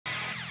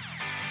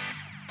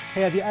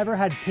Hey, have you ever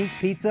had pink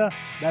pizza?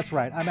 That's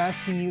right, I'm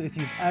asking you if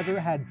you've ever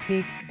had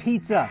pink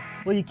pizza.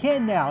 Well, you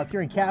can now if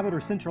you're in Cabot or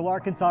Central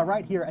Arkansas,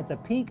 right here at the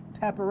Pink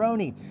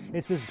Pepperoni.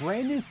 It's this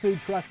brand new food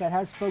truck that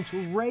has folks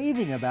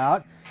raving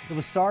about. It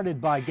was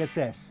started by, get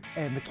this,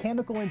 a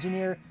mechanical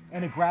engineer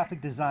and a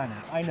graphic designer.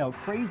 I know,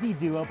 crazy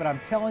duo, but I'm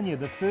telling you,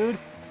 the food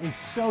is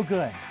so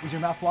good. Is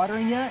your mouth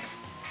watering yet?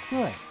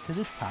 Good, because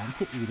it's time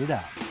to eat it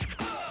up.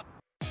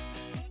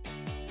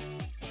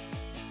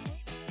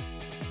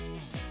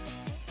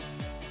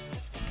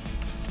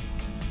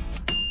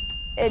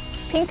 It's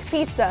pink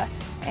pizza,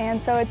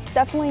 and so it's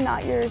definitely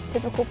not your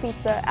typical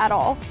pizza at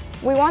all.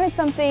 We wanted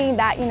something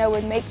that,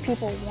 would make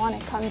people want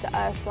to come to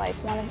us,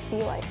 want to be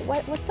like,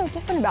 what's so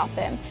different about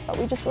them? But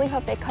we just really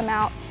hope they come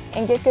out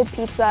and get good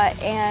pizza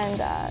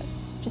and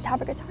just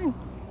have a good time.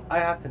 I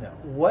have to know,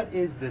 what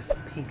is this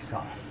pink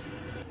sauce?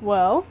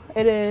 Well,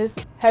 it is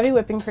heavy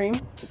whipping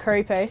cream,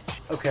 curry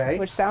paste, okay,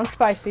 which sounds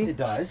spicy. It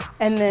does.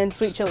 And then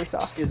sweet chili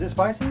sauce. Is it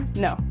spicy?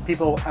 No.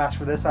 People ask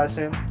for this, I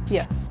assume?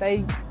 Yes,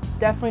 they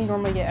definitely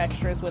normally get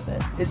extras with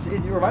it. It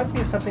reminds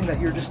me of something that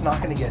you're just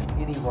not going to get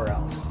anywhere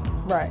else.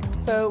 Right.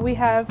 So we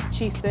have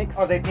cheese sticks.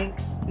 Are they pink?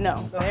 No,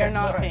 okay, they are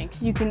not right.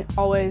 pink. You can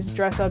always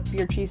dress up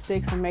your cheese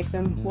sticks and make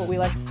them what we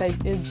like to say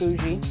is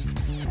bougie.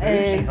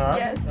 Bougie, huh?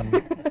 Yes.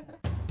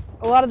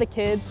 A lot of the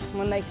kids,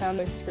 when they come,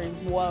 they scream,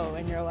 whoa,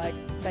 and you're like,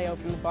 they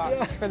open the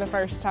box for the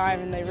first time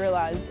and they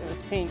realize it was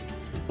pink.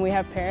 We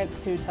have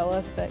parents who tell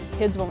us that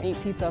kids won't eat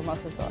pizza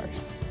unless it's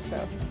ours.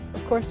 So,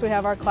 of course, we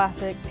have our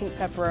classic pink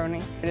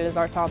pepperoni. It is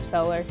our top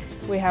seller.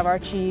 We have our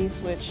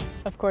cheese, which,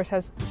 of course,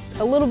 has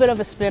a little bit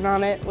of a spin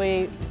on it.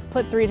 We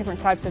put 3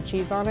 different types of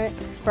cheese on it.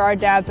 For our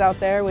dads out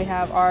there, we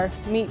have our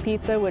meat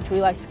pizza, which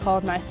we like to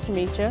call Nice to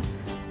Meet Ya.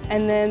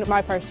 And then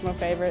my personal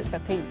favorite, the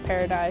Pink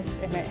Paradise,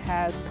 and it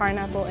has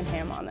pineapple and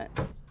ham on it.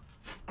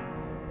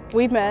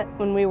 We met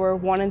when we were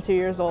 1 and 2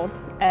 years old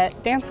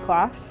at dance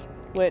class,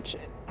 which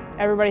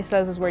everybody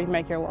says is where you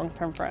make your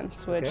long-term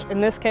friends, which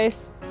in this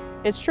case,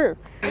 it's true.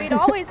 We'd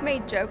always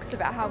made jokes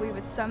about how we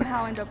would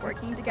somehow end up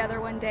working together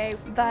one day,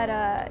 but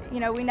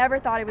we never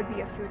thought it would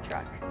be a food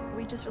truck.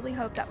 We just really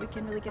hope that we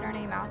can really get our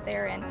name out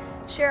there and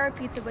share our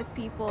pizza with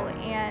people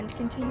and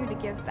continue to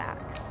give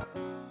back.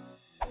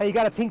 Hey, you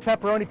got a pink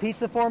pepperoni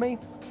pizza for me?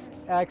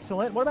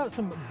 Excellent. What about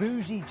some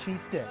bougie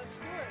cheese sticks?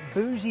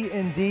 Bougie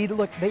indeed.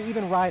 Look, they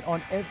even write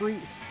on every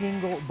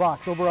single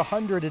box. Over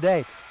 100 a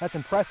day. That's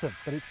impressive,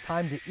 but it's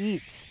time to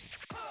eat.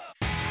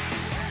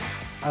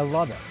 I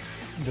love it.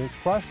 The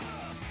crust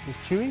is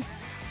chewy.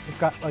 It's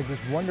got like this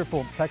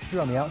wonderful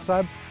texture on the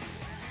outside.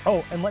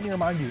 Oh, and let me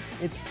remind you,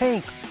 it's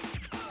pink.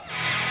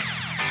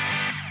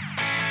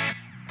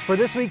 For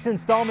this week's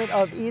installment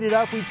of Eat It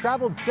Up, we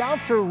traveled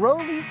south to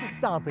Rowley's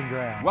Stomping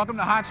Grounds. Welcome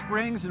to Hot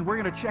Springs, and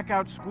we're going to check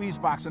out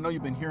SQZBX. I know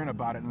you've been hearing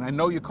about it, and I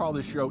know you call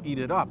this show Eat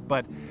It Up,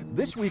 but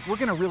this week we're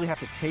going to really have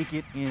to take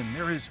it in.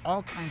 There is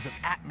all kinds of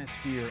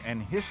atmosphere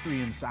and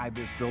history inside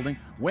this building,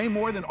 way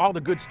more than all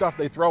the good stuff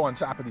they throw on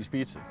top of these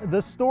pizzas.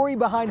 The story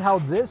behind how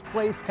this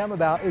place came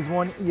about is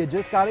one you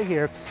just got to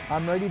hear.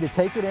 I'm ready to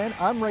take it in.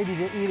 I'm ready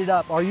to eat it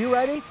up. Are you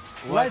ready?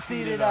 Let's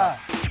eat it up.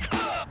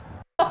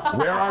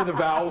 Where are the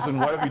vowels and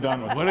what have you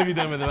done with them? What have you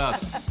done with the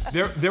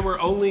vowels? There were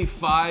only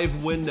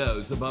 5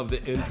 windows above the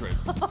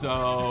entrance,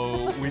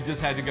 so we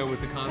just had to go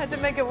with the constant. Had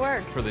to make it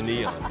work. For the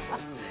neon.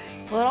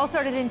 Well, it all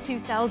started in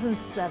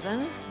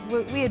 2007.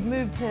 We had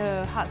moved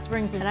to Hot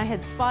Springs and I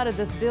had spotted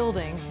this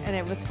building and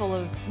it was full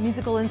of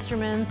musical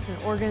instruments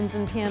and organs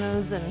and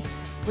pianos, and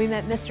we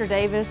met Mr.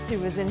 Davis, who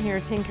was in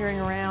here tinkering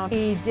around.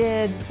 He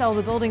did sell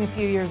the building a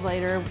few years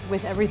later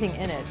with everything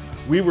in it.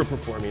 We were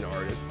performing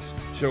artists.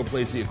 Cheryl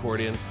plays the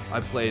accordion, I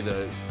play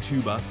the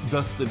tuba,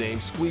 thus the name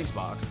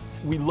SQZBX.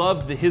 We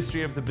loved the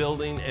history of the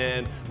building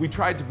and we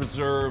tried to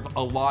preserve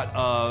a lot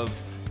of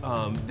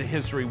the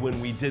history when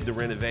we did the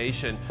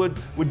renovation.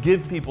 Would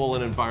give people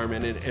an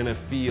environment and a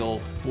feel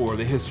for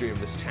the history of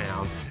this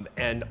town.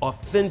 And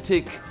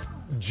authentic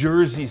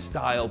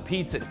Jersey-style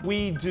pizza.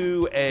 We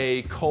do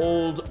a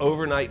cold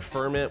overnight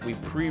ferment. We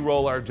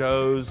pre-roll our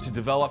doughs to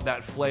develop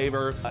that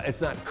flavor.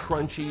 It's not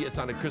crunchy, it's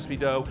not a crispy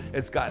dough.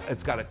 It's got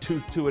a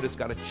tooth to it, it's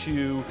got a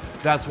chew.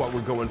 That's what we're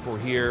going for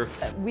here.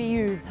 We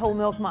use whole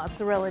milk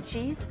mozzarella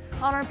cheese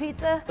on our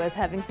pizza. As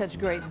having such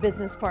great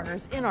business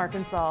partners in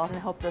Arkansas and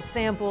helped us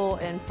sample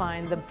and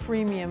find the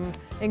premium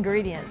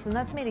ingredients, and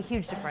that's made a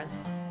huge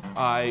difference.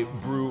 I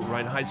brew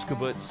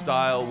Reinheitsgebot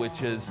style,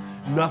 which is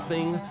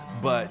nothing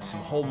but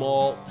whole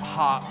malts,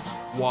 hops,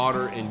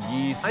 water, and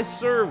yeast. I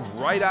serve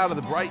right out of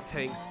the bright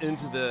tanks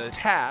into the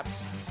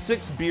taps,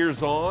 6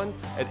 beers on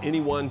at any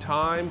one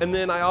time. And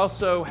then I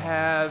also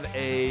have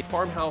a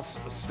farmhouse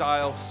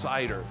style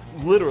cider,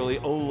 literally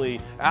only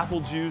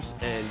apple juice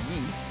and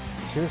yeast.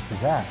 Cheers to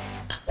Zach.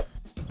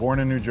 Born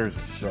in New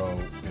Jersey, so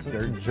if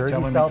they're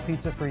Jersey-style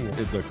pizza for you.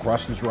 If the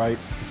crust is right,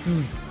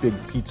 huge, big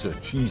pizza,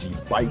 cheesy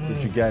bite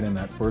that you get in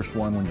that first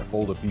one when you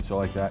fold a pizza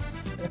like that.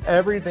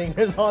 Everything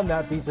is on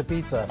that piece of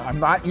pizza. I'm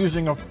not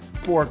using a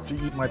fork to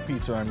eat my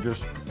pizza, I'm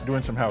just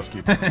doing some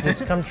housekeeping.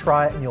 Just come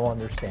try it and you'll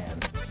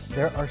understand.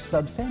 There are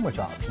sub-sandwich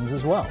options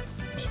as well.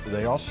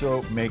 They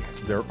also make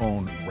their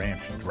own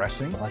ranch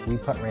dressing. Like we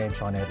put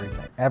ranch on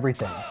everything.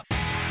 Everything.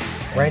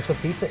 Ranch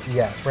with pizza?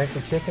 Yes. Ranch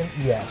with chicken?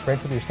 Yes.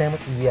 Ranch with your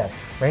sandwich? Yes.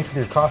 Ranch with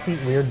your coffee?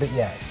 Weird, but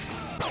yes.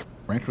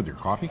 Ranch with your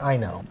coffee? I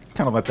know.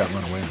 Kind of let that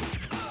run away.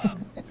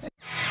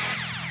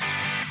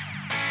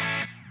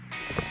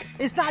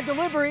 It's not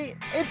delivery,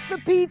 it's the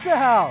Pizza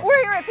House.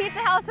 We're here at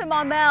Pizza House in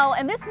Maumelle,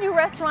 and this new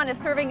restaurant is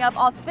serving up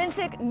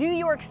authentic New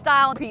York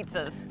style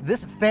pizzas.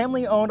 This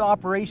family-owned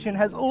operation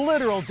has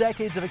literal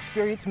decades of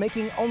experience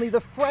making only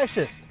the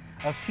freshest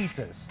of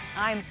pizzas.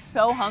 I'm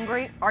so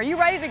hungry. Are you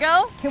ready to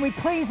go? Can we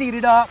please eat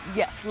it up?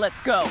 Yes,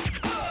 let's go.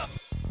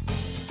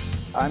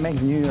 I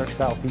make New York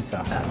style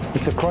pizza.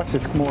 It's a crust,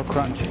 it's more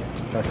crunchy.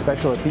 A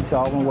special pizza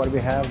oven, what we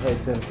have,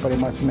 it pretty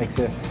much makes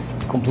a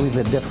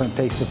completely different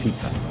taste of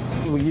pizza.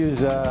 We use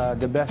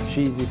the best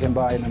cheese you can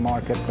buy in the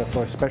market,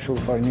 especially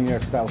for New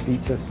York style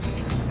pizzas.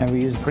 And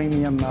we use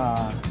premium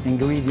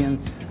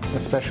ingredients,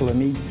 especially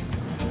meats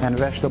and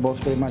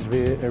vegetables, pretty much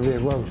we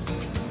roast.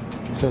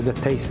 So the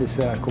taste is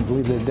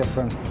completely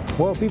different.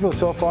 Well, people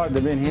so far,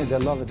 they've been here, they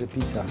love it, the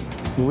pizza.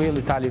 Real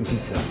Italian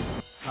pizza.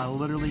 I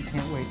literally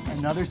can't wait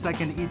another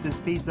second to eat this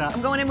pizza.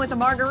 I'm going in with a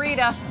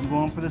margarita. I'm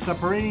going for the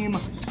Supreme.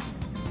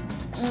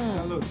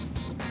 Salud.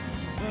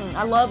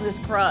 I love this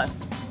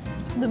crust.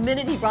 The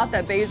minute he brought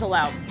that basil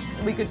out,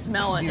 we could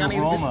smell it. The I mean,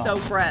 it was just aroma.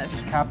 so fresh.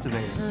 Just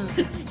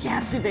captivating.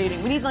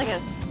 Captivating. We need like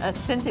a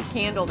scented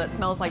candle that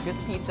smells like this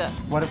pizza.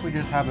 What if we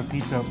just have a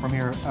pizza from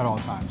here at all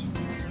times?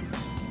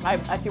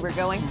 I see where we're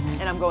going,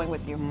 and I'm going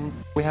with you.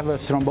 We have a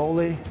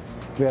stromboli,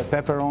 we have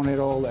pepperoni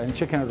roll and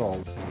chicken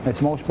roll.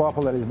 Its most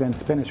popular has been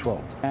spinach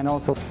roll. And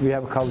also we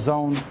have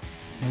calzone.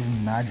 This is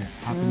magic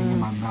happening in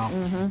my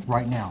mouth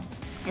right now.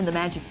 And the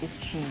magic is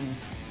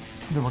cheese.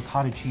 The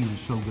ricotta cheese is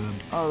so good.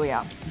 Oh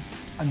yeah.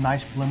 A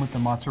nice blend with the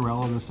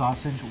mozzarella, the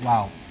sausage.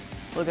 Wow.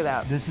 Look at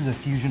that. This is a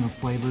fusion of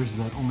flavors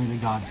that only the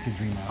gods could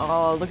dream of.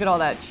 Oh, look at all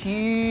that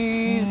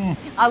cheese.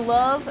 I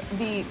love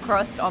the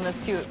crust on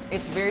this too.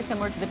 It's very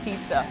similar to the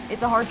pizza.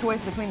 It's a hard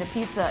choice between the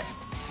pizza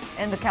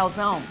and the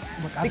calzone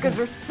because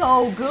they're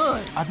so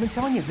good. I've been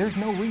telling you, there's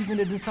no reason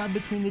to decide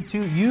between the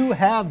two. You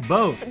have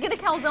both. Get a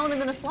calzone and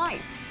then a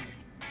slice.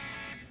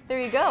 There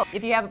you go.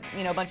 If you have,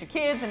 a bunch of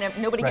kids and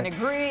nobody can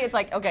agree, it's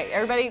like, okay,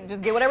 everybody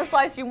just get whatever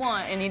slice you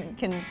want and you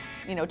can,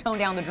 tone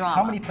down the drama.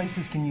 How many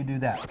places can you do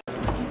that?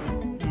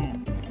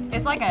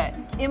 It's like a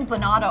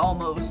empanada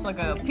almost, like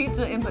a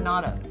pizza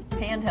empanada,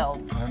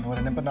 handheld. I don't know what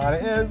an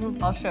empanada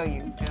is. I'll show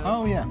you.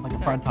 Oh yeah, like a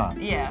fried pie.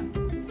 Yeah.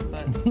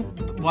 But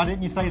why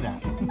didn't you say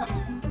that?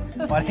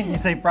 Why didn't you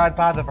say fried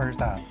pie the first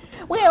time?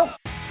 Well,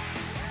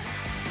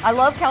 I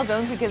love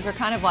calzones because they're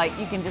kind of like,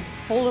 you can just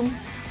hold them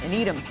and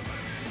eat them.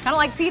 Kind of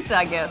like pizza,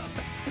 I guess.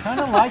 Kind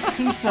of like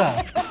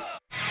pizza.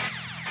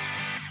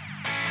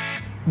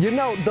 You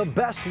know, the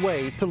best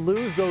way to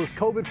lose those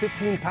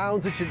COVID-15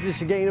 pounds that you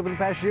gained over the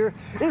past year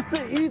is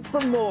to eat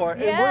some more.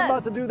 Yes. And we're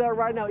about to do that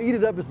right now. Eat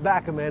It Up is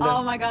back, Amanda.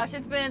 Oh my gosh,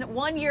 it's been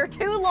 1 year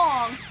too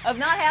long of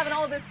not having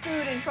all this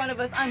food in front of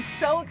us. I'm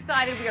so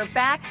excited. We are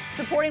back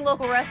supporting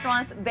local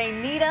restaurants. They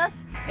need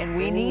us, and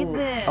we need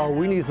them. Oh,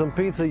 we need some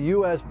pizza,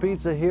 U.S.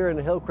 pizza here in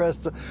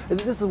Hillcrest. And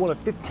this is one of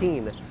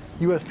 15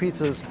 U.S.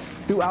 pizzas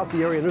throughout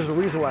the area. And there's a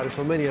reason why there's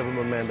so many of them,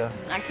 Amanda.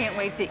 I can't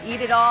wait to eat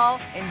it all,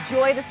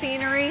 enjoy the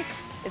scenery.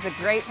 It's a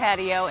great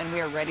patio, and we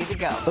are ready to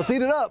go. Let's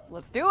eat it up.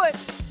 Let's do it.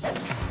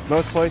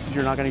 Most places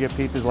you're not going to get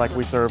pizzas like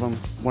we serve them.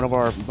 One of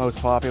our most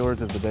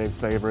populars is the Dave's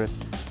Favorite.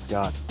 It's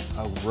got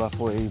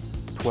roughly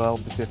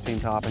 12 to 15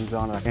 toppings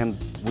on it, and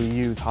we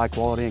use high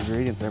quality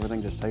ingredients and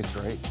everything just tastes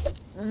great.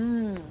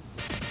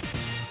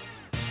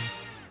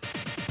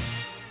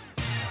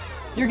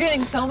 You're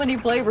getting so many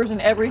flavors in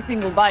every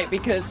single bite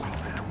because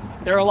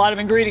there are a lot of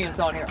ingredients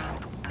on here.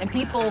 And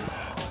people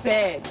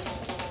begged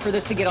for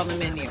this to get on the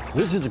menu.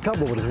 This is just a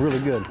couple, but it's really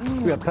good.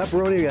 We got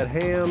pepperoni, we got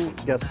ham,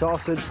 we got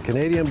sausage,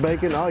 Canadian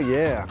bacon. Oh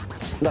yeah.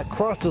 That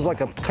crust is like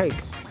a cake.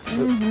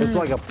 It's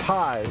like a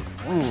pie.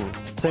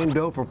 Same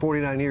dough for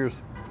 49 years.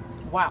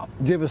 Wow.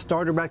 Do you have a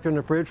starter back there in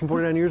the fridge from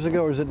 49 years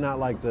ago, or is it not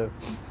like the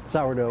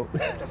sourdough?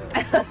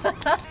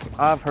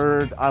 I've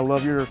heard I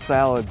love your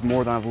salads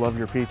more than I've loved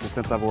your pizza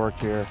since I've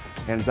worked here.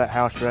 And that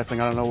house dressing,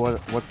 I don't know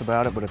what's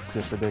about it, but it's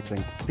just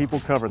addicting.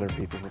 People cover their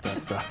pizzas with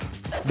that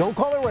stuff. Don't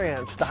call it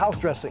ranch, the house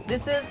dressing.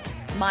 This is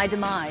my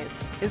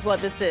demise, is what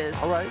this is.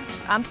 All right.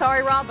 I'm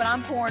sorry, Rob, but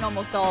I'm pouring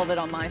almost all of it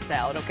on my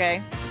salad,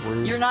 okay?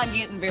 Rude. You're not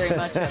getting very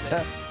much of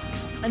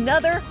it.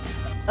 Another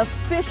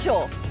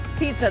official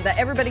pizza that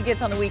everybody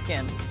gets on the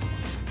weekend.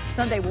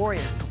 Sunday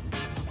Warrior.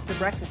 It's a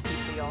breakfast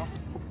pizza, y'all.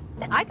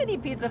 I could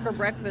eat pizza for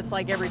breakfast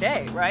like every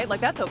day, right? Like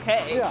that's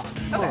okay. Yeah.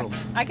 Okay.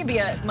 I can be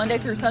a Monday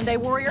through Sunday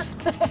warrior.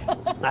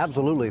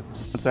 Absolutely.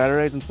 On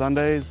Saturdays and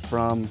Sundays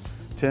from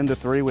 10 to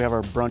 3, we have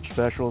our brunch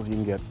specials. You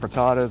can get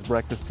frittatas,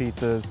 breakfast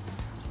pizzas,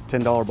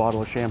 $10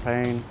 bottle of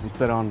champagne, and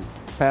sit on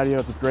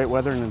patios with great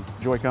weather and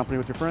enjoy company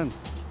with your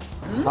friends.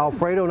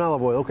 Alfredo and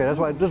olive oil. Okay, that's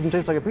why it doesn't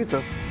taste like a pizza.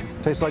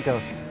 It tastes like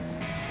a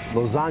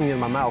lasagna in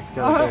my mouth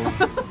kind of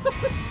thing.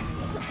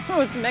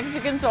 It's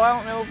Mexican, so I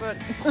don't know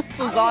if it's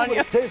lasagna.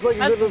 It tastes like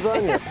a good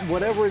lasagna.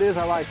 Whatever it is,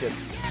 I like it.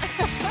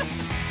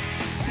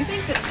 You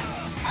think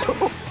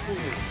that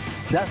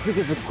That's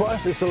because the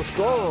crust is so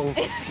strong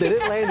that it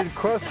landed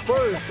crust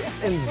first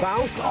and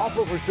bounced off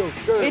of her silk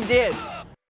shirt. it did.